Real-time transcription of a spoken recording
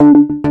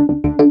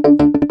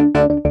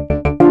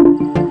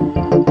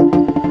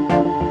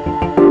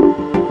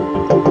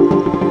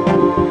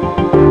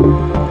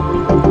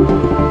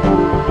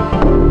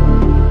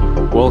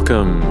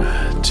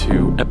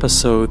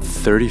episode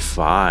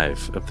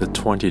 35 of the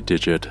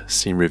 20-Digit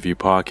Scene Review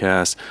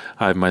Podcast.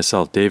 I have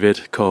myself,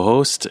 David,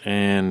 co-host,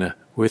 and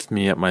with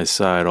me at my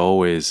side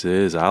always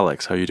is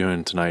Alex. How are you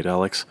doing tonight,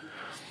 Alex?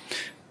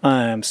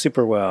 I'm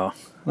super well.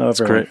 That's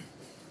great.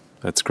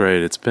 That's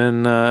great. It's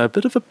been a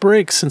bit of a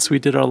break since we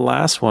did our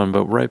last one,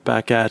 but right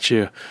back at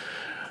you.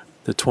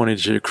 The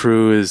 20-Digit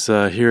crew is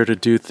here to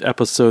do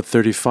episode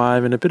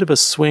 35, and a bit of a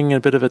swing,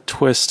 a bit of a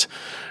twist.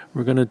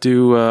 We're going to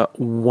do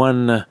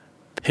one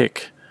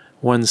pick,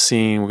 one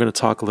scene. We're going to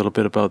talk a little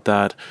bit about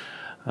that.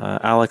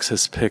 Alex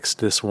has picked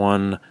this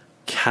one,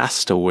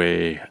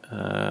 Castaway,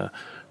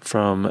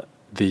 from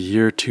the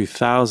year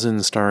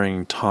 2000,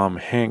 starring Tom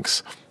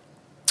Hanks,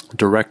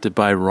 directed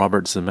by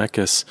Robert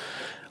Zemeckis,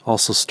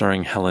 also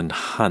starring Helen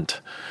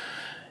Hunt.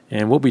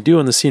 And what we do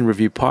on the Scene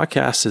Review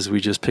Podcast is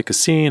we just pick a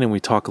scene and we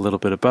talk a little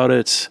bit about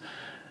it,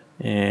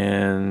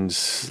 and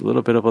a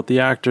little bit about the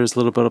actors, a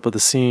little bit about the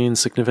scene,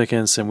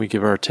 significance, and we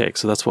give our take.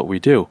 So that's what we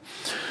do.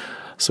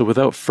 So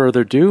without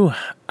further ado,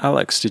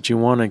 Alex, did you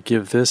want to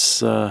give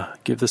this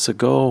a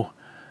go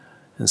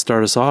and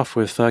start us off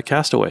with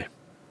Castaway?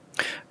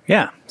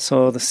 Yeah,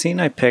 so the scene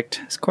I picked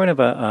is kind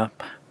of a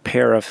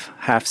pair of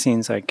half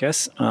scenes, I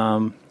guess.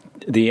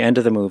 The end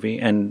of the movie,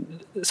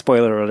 and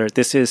spoiler alert,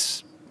 this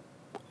is,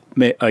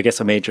 I guess,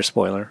 a major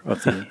spoiler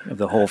of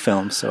the whole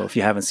film. So if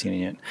you haven't seen it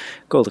yet,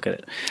 go look at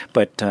it.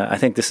 But I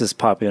think this is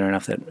popular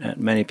enough that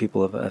many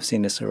people have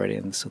seen this already,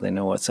 and so they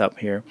know what's up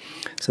here.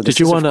 So did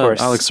you want to,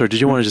 Alex? Or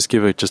did you want to just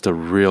give just a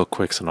real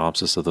quick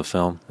synopsis of the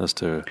film as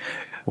to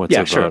what's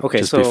about? Sure. Okay,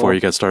 just before you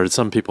get started,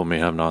 some people may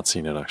have not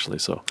seen it actually.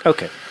 So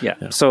okay,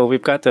 yeah. So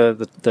we've got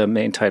the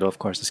main title, of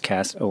course, is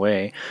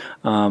Castaway.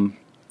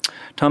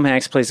 Tom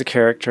Hanks plays a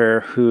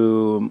character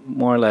who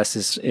more or less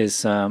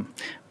is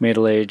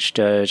middle-aged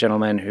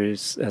gentleman who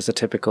has a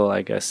typical,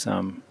 I guess,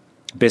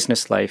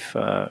 business life.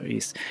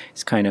 He's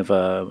kind of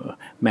a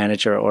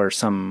manager or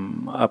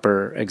some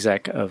upper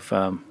exec of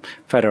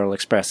Federal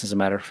Express, as a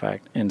matter of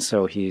fact, and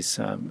so he's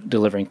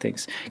delivering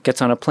things.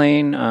 Gets on a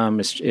plane,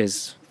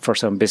 is for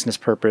some business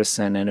purpose,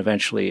 and then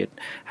eventually it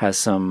has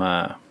some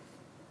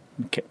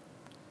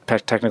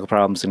technical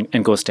problems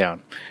and goes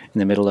down in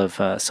the middle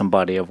of some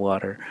body of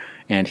water.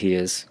 And he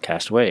is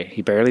cast away.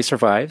 He barely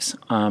survives,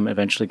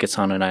 eventually gets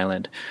on an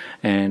island.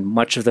 And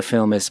much of the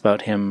film is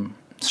about him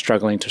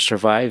struggling to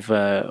survive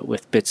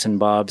with bits and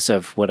bobs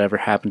of whatever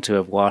happened to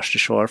have washed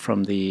ashore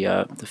from the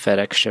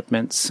FedEx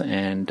shipments,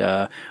 and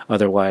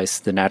otherwise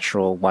the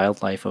natural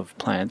wildlife of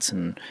plants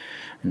and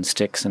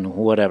sticks and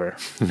whatever,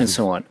 and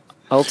so on.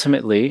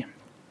 Ultimately,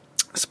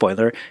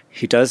 spoiler,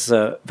 he does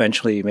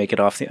eventually make it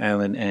off the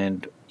island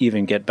and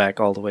even get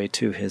back all the way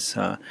to his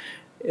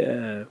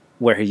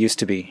where he used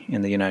to be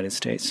in the United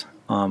States.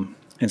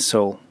 And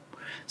so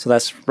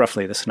that's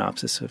roughly the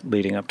synopsis of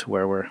leading up to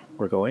where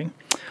we're going.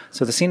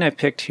 So the scene I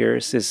picked here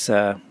is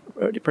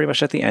pretty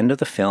much at the end of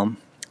the film,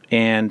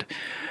 and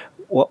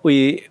what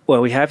we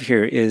have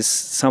here is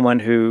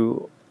someone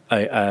who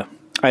I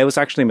was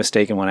actually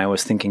mistaken when I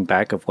was thinking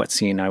back of what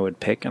scene I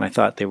would pick, and I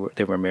thought they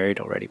were married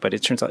already, but it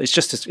turns out it's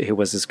just it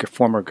was his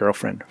former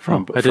girlfriend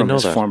from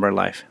his former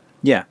life.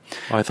 Yeah,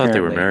 I thought they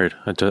were married.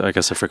 I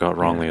guess I forgot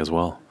wrongly as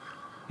well.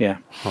 Yeah.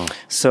 Huh.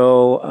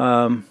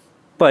 So,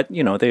 but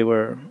you know, they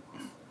were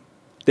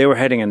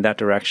heading in that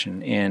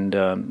direction,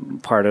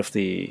 and part of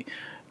the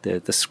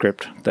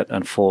script that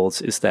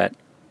unfolds is that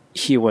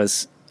he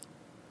was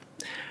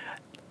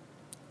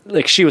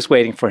like, she was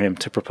waiting for him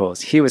to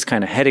propose. He was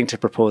kind of heading to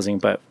proposing,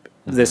 but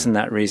this and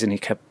that reason he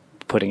kept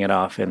putting it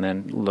off, and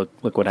then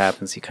look what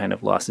happens. He kind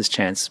of lost his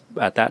chance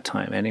at that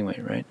time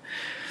anyway, right?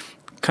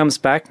 Comes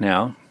back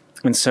now,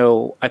 and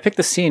so I picked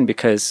the scene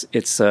because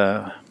it's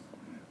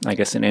I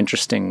guess an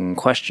interesting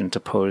question to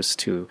pose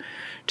to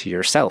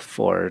yourself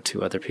or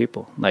to other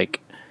people.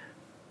 Like,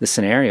 the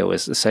scenario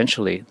is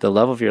essentially the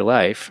love of your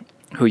life,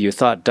 who you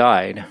thought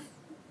died,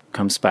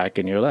 comes back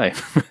in your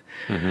life,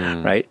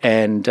 right?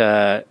 And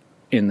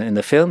in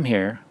the film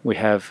here, we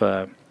have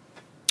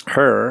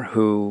her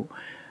who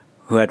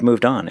had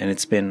moved on, and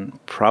it's been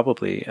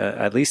probably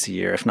at least a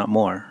year, if not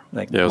more.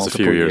 Like, it was a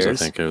few years. I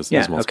think it was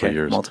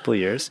multiple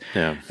years.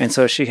 Yeah, and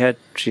so she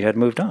had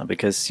moved on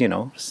because, you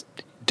know,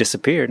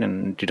 disappeared,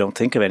 and you don't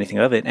think of anything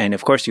of it, and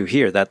of course you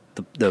hear that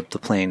the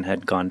plane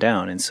had gone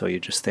down, and so you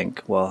just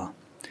think, well,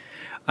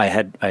 I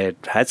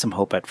had some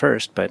hope at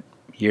first, but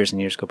years and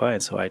years go by,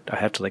 and so I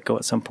have to let go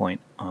at some point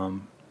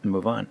and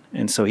move on.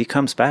 And so he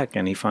comes back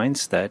and he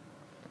finds that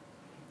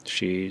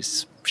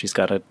she's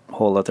got a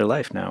whole other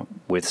life now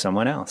with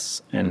someone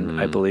else, and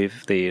I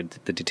believe the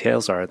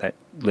details are that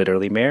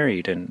literally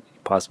married and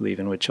possibly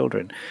even with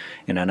children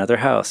in another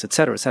house,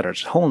 etc., etc.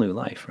 It's a whole new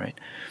life, right?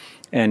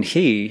 And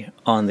he,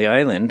 on the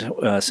island,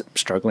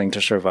 struggling to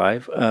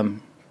survive,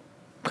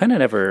 kind of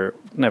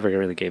never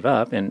really gave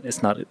up. And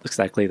it's not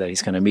exactly that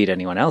he's going to meet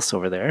anyone else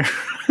over there.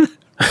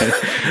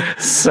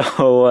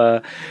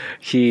 So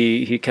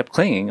he kept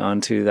clinging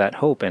onto that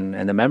hope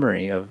and the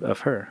memory of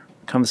her.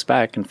 Comes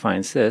back and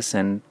finds this,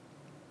 and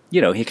you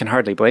know, he can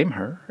hardly blame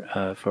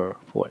her for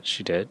what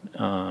she did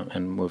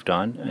and moved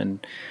on.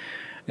 And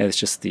it's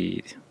just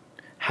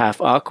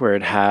half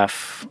awkward,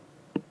 half,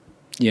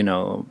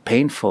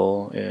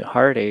 painful,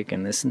 heartache,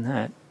 and this and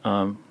that.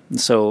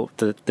 So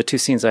the two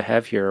scenes I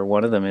have here,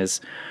 one of them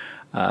is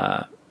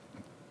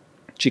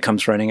she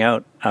comes running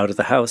out of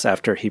the house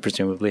after he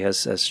presumably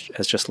has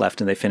just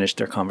left, and they finished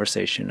their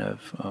conversation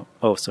of,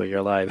 oh, so you're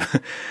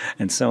alive,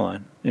 and so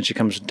on. And she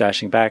comes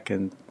dashing back,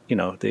 and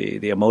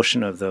the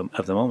emotion of the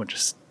moment,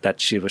 just that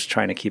she was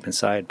trying to keep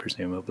inside,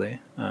 presumably,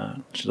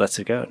 she lets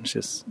it go, and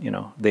she's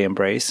they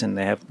embrace, and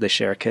they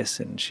share a kiss,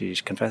 and she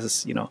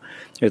confesses,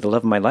 you're the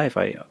love of my life.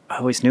 I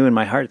always knew in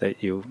my heart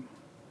that you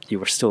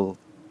were still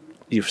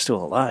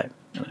alive,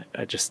 and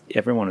I just,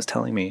 everyone was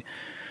telling me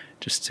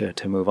just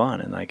to move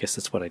on, and I guess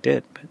that's what I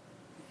did.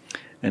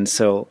 And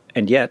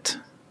yet,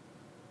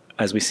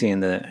 as we see in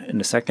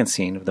the second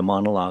scene of the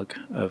monologue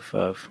of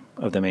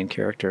the main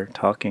character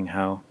talking,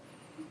 how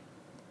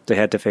they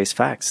had to face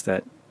facts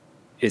that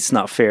it's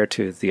not fair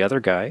to the other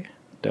guy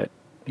that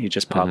he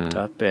just popped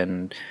up,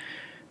 and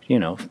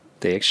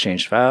they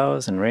exchanged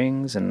vows and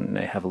rings, and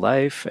they have a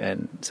life,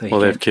 and so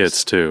they have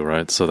kids too,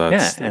 right? So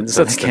that's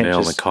the nail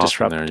in the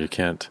coffin there.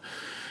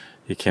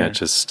 You can't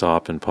just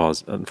stop and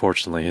pause.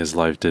 Unfortunately, his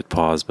life did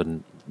pause, but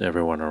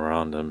everyone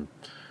around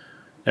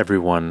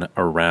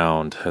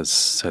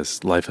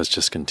has life has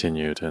just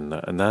continued, and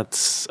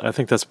I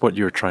think that's what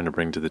you're trying to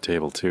bring to the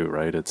table too,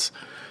 right? It's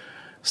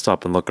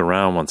stop and look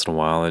around once in a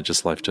while.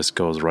 Life just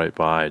goes right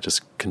by. It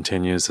just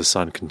continues. The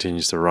sun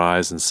continues to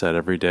rise and set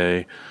every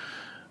day,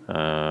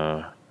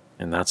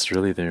 and that's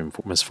really the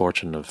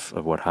misfortune of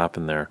what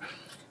happened there.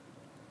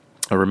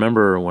 I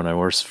remember when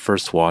I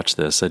first watched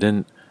this,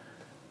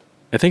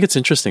 I think it's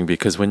interesting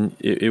because when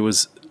it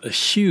was a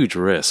huge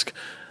risk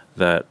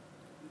that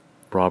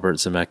Robert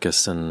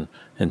Zemeckis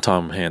and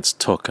Tom Hanks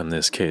took on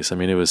this case. I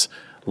mean, it was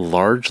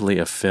largely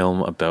a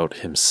film about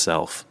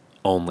himself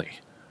only,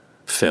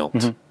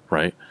 filmed,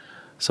 right?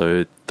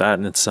 So that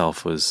in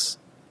itself was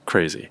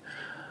crazy.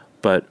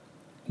 But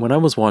when I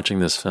was watching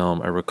this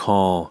film, I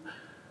recall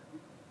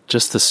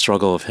just the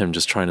struggle of him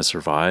just trying to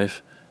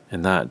survive,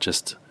 and that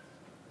just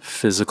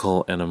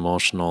physical and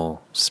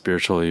emotional,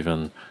 spiritual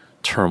even,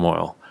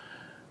 turmoil.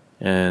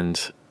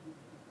 And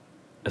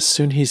as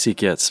soon as he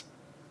gets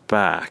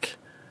back,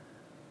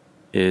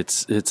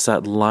 it's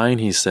that line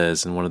he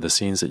says in one of the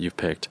scenes that you've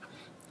picked,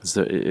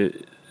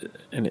 and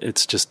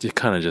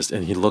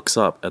he looks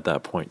up at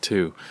that point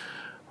too,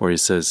 where he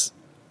says,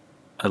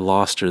 "I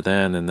lost her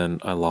then, and then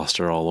I lost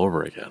her all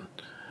over again."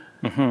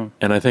 Mm-hmm.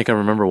 And I think I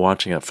remember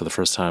watching it for the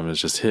first time, and it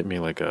just hit me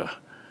like a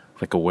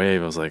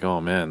wave. I was like,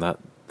 "Oh man,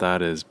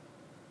 that is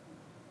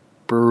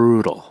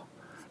brutal,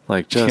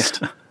 like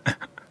just."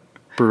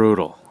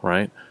 Brutal,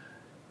 right?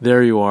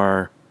 There you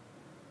are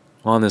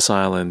on this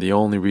island. The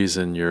only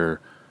reason you're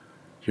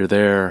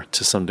there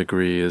to some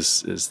degree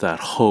is that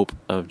hope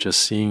of just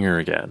seeing her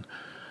again.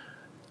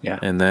 Yeah.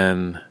 And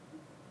then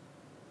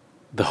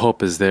the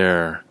hope is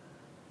there,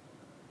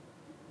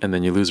 and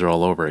then you lose her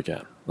all over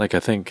again. Like, I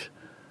think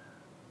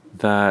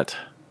that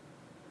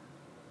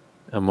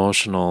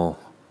emotional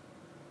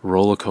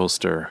roller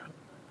coaster,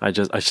 I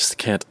just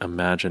can't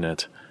imagine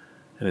it,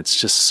 and it's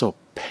just so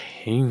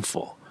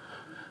painful.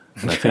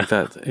 And I think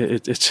that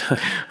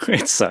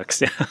it sucks.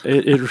 Yeah,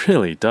 it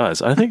really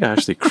does. I think I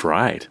actually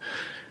cried.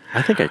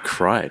 I think I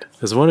cried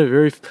because when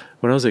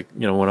I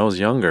was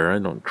younger, I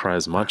don't cry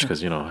as much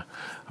because I'm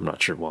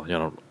not sure.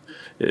 Well,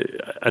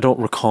 I don't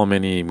recall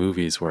many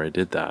movies where I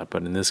did that,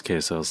 but in this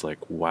case, I was like,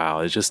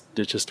 wow, it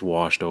just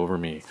washed over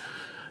me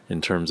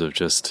in terms of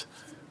just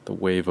the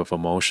wave of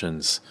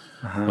emotions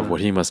of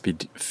what he must be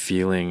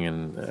feeling,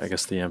 and I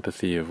guess the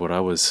empathy of what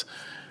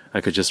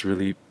I could just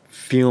really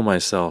feel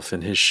myself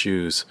in his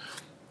shoes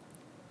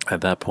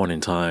at that point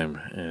in time,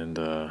 and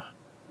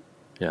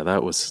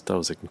that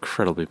was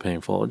incredibly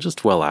painful.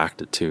 Just well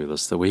acted too.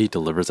 That's the way he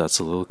delivers that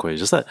soliloquy.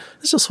 It's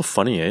just so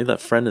funny, eh? That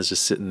friend is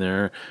just sitting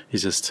there.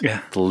 He's just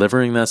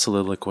delivering that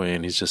soliloquy,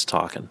 and he's just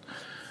talking,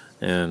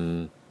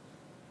 and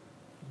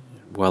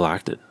well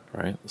acted,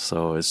 right?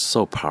 So it's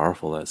so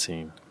powerful, that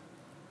scene.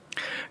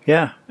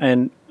 Yeah,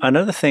 and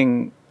another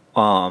thing,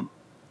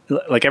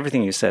 like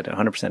everything you said,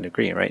 100%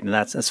 agree, right? And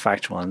that's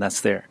factual, and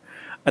that's there.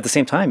 At the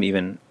same time,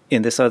 even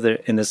in this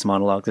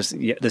monologue, there's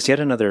yet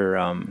another,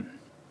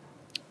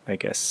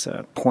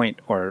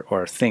 point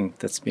or thing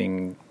that's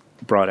being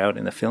brought out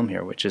in the film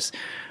here, which is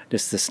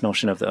just this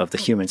notion of the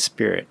human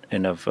spirit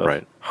and of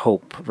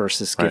hope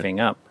versus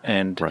giving up,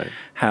 and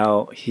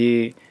how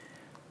he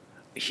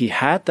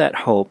had that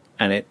hope,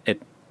 and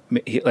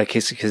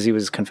because he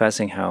was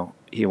confessing how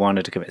he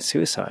wanted to commit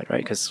suicide,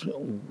 right? Because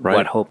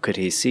what hope could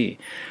he see?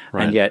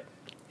 Right. And yet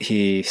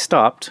he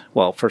stopped.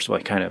 Well, first of all,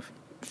 he kind of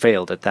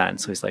failed at that,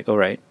 and so he's like, all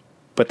right.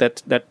 But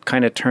that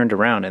kind of turned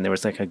around, and there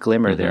was like a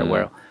glimmer there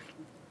where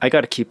I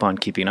got to keep on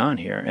keeping on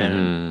here,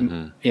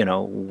 and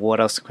what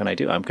else can I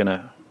do? I'm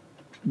gonna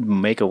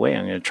make a way.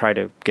 I'm gonna try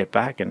to get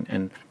back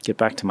and get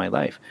back to my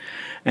life.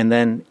 And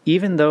then,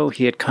 even though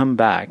he had come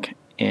back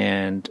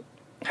and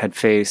had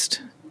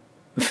faced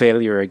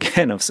failure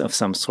again of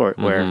some sort,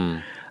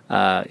 where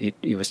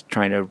he was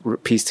trying to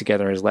piece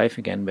together his life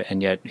again,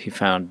 and yet he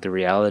found the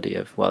reality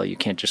of, well, you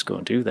can't just go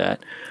and do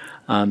that.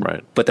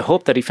 Right. But the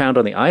hope that he found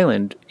on the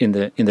island in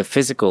the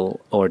physical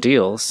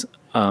ordeals,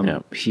 Yeah.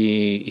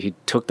 he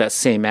took that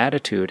same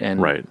attitude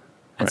and Right.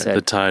 and Right. said,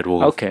 The tide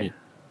will. okay,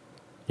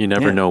 You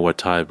never Yeah. know what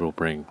tide will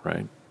bring.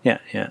 Right.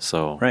 yeah.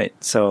 So. Right.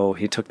 So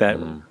he took that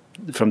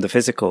from the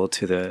physical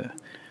to the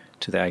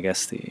I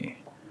guess the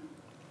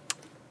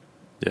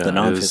Yeah. it was-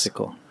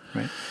 non-physical,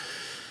 right?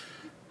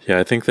 Yeah,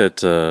 I think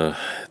that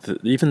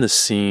even the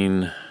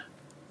scene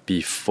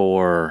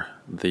before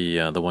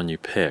the one you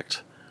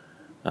picked,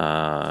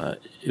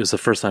 it was the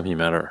first time he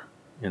met her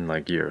in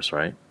like years,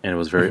 right? And it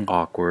was very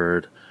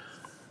awkward.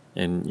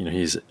 And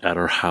he's at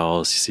her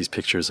house. He sees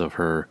pictures of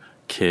her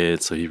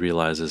kids, so he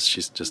realizes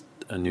she's just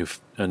a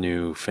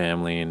new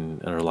family,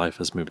 and her life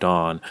has moved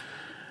on.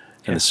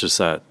 And it's just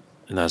that,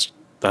 and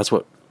that's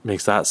what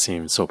makes that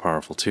scene so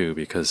powerful too,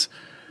 because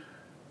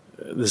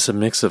there's a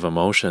mix of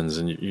emotions,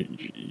 and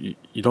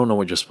you don't know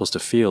what you're supposed to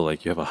feel.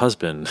 Like, you have a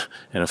husband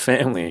and a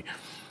family,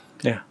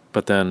 Yeah.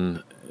 but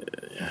then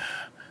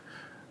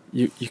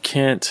you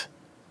can't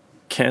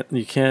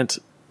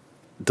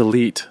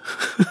delete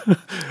the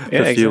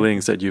exactly.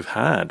 feelings that you've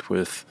had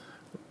with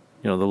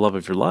the love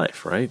of your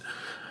life, right?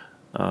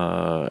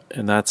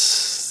 And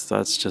that's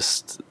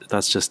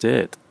just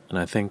it. And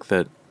I think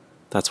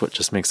that's what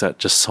just makes that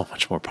just so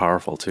much more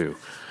powerful too.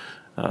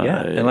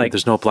 And like,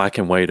 there's no black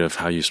and white of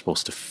how you're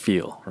supposed to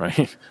feel,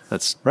 right?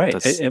 That's right.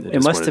 That's,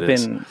 It must have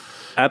been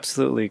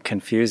absolutely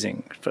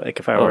confusing. Like,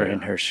 if I were in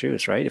yeah. her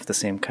shoes, right? If the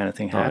same kind of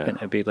thing Oh, happened,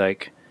 yeah. it'd be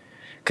like,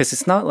 because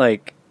it's not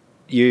like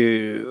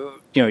your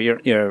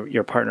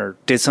partner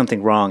did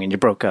something wrong and you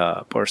broke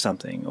up or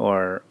something,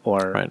 or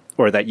Right.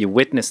 or that you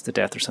witnessed the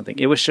death or something.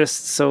 It was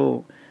just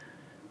so,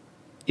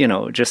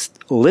 just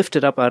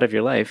lifted up out of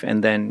your life,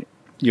 and then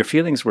your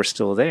feelings were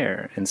still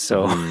there, and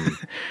so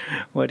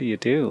what do you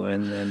do?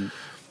 And then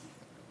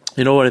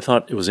What I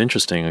thought it was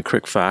interesting, a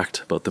quick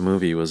fact about the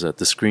movie, was that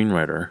the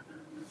screenwriter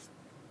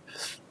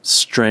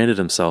stranded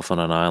himself on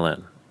an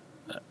island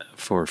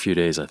for a few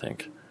days, I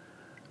think.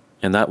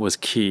 And that was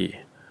key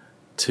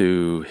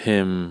to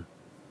him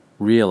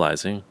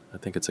realizing, I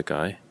think it's a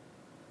guy,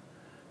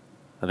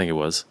 I think it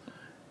was,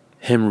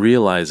 him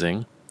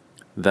realizing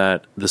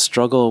that the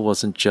struggle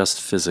wasn't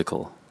just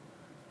physical.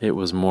 It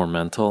was more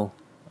mental,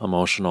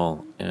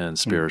 emotional, and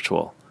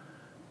spiritual.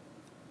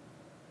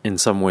 In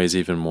some ways,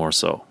 even more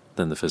so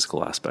than the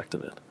physical aspect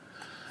of it.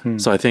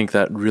 So I think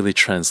that really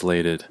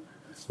translated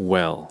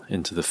well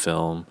into the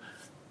film.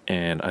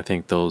 And I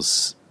think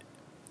those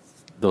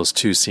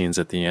two scenes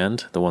at the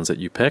end, the ones that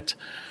you picked,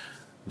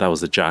 that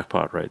was the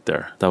jackpot right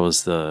there.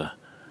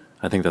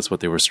 I think that's what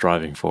they were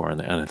striving for,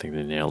 and I think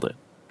they nailed it.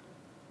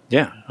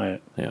 yeah, I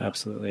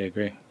absolutely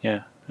agree.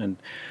 Yeah, and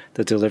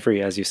the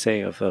delivery, as you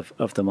say, of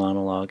the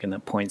monologue and the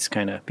points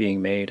kind of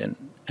being made,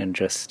 and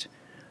just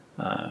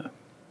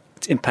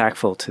it's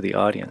impactful to the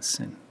audience,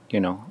 and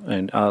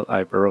and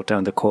I wrote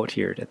down the quote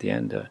here at the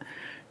end: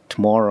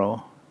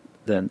 "Tomorrow,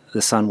 then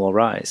the sun will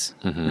rise,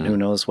 and who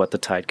knows what the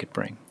tide could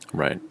bring."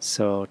 Right.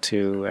 So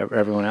to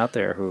everyone out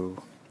there who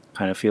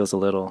kind of feels a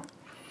little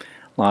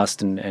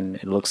lost, and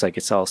it looks like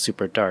it's all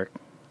super dark,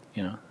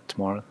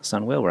 tomorrow the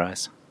sun will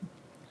rise,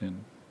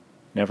 and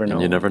never know.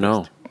 And you never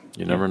know.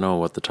 You never know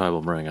what the tide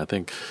will bring. I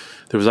think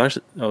there was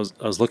actually, I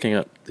was looking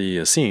at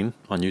the scene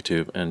on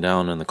YouTube, and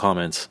down in the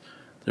comments,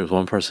 there was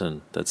one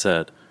person that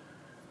said,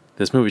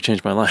 "This movie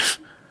changed my life."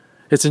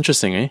 It's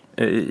interesting, eh?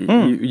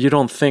 You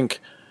don't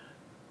think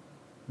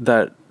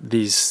that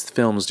these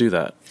films do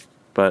that,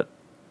 but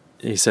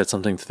he said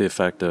something to the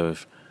effect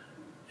of,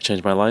 "It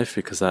changed my life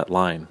because that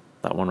line,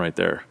 that one right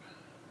there,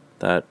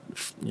 that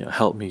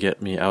helped me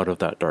get me out of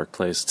that dark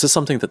place." It's just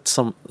something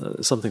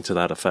to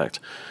that effect.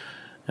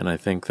 And I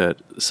think that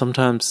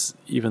sometimes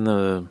even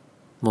the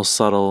most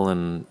subtle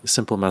and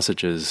simple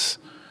messages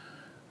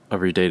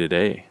of your day to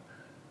day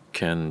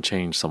can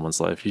change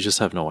someone's life. You just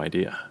have no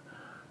idea.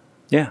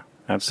 Yeah,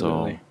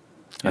 absolutely.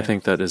 So I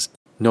think that is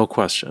no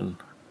question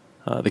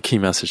the key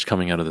message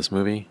coming out of this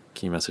movie.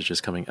 Key message is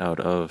coming out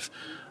of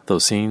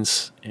those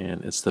scenes,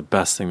 and it's the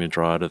best thing to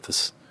draw out of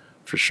this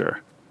for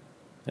sure.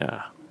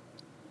 Yeah.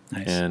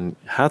 Nice. And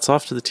hats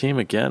off to the team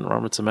again,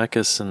 Robert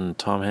Zemeckis and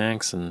Tom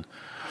Hanks, and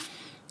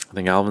I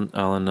think Alan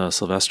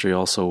Silvestri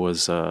also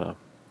was the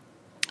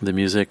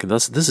music. And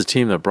this is a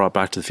team that brought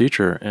Back to the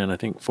Future, and I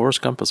think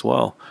Forrest Gump as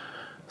well.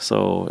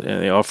 So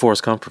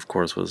Forrest Gump, of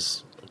course,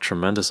 was a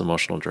tremendous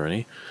emotional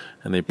journey,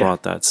 and they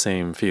brought that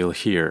same feel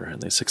here,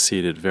 and they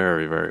succeeded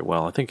very, very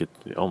well. I think it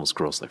almost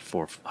grossed like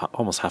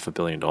almost $500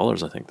 million.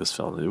 I think this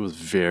film, it was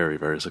very,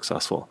 very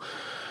successful.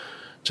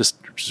 Just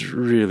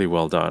really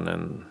well done,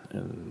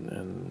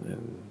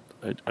 and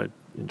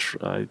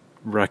I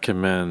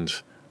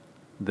recommend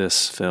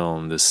this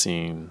film, this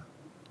scene,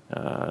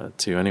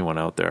 to anyone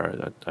out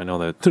there. I know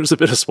that there's a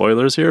bit of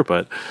spoilers here,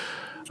 but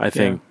I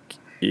think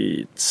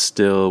it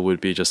still would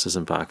be just as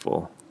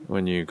impactful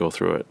when you go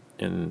through it,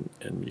 and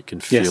you can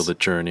feel the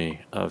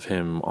journey of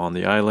him on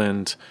the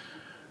island.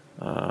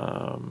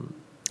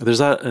 There's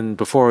that, and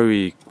before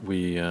we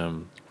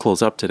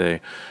close up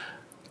today,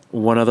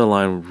 one other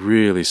line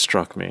really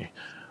struck me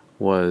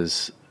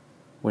was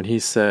when he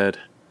said,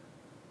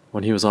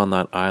 when he was on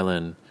that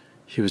island,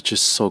 he was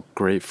just so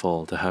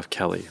grateful to have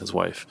Kelly, his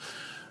wife,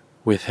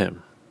 with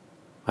him.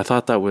 I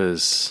thought that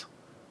was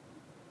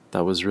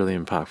really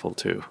impactful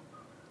too,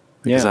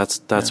 because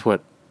that's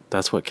what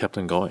kept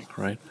him going,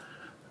 right?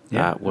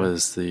 Yeah, that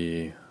was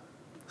the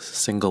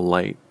single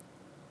light.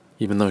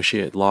 Even though she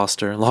had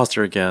lost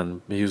her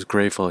again, he was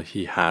grateful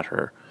he had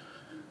her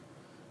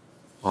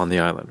on the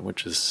island,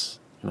 which is,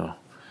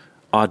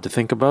 odd to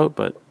think about,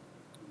 but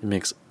it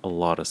makes a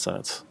lot of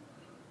sense.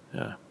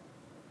 Yeah.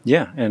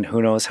 Yeah, and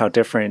who knows how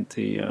different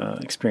the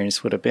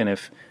experience would have been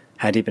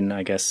had he been,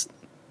 I guess,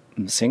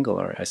 single,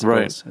 or I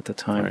suppose at the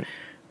time. Right.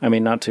 I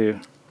mean, not to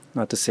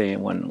say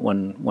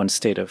one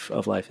state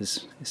of life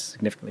is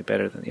significantly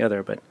better than the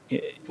other, but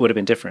it would have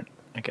been different,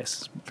 I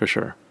guess. For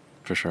sure.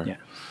 Yeah.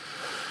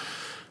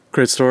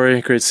 Great story,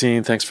 great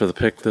scene. Thanks for the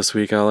pick this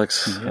week,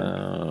 Alex.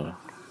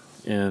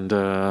 And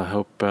I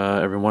hope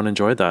everyone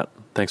enjoyed that.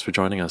 Thanks for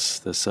joining us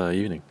this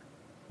evening,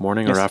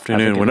 morning, or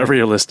afternoon, whenever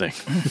you're listening.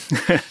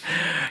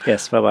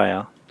 Yes, bye-bye,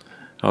 Al.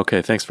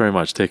 Okay, thanks very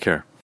much. Take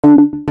care.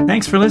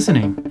 Thanks for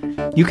listening.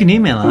 You can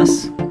email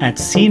us at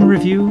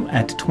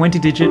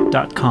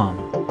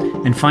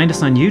scenereview@20digit.com and find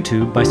us on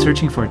YouTube by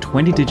searching for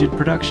 20 Digit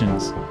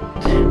Productions.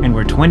 And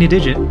we're 20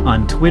 Digit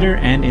on Twitter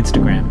and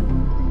Instagram.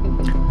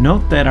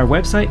 Note that our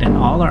website and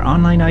all our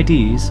online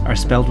IDs are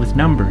spelled with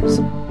numbers,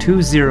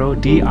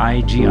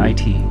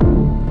 20DIGIT.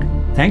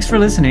 Thanks for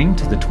listening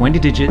to the 20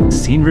 Digit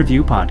Scene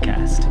Review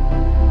Podcast.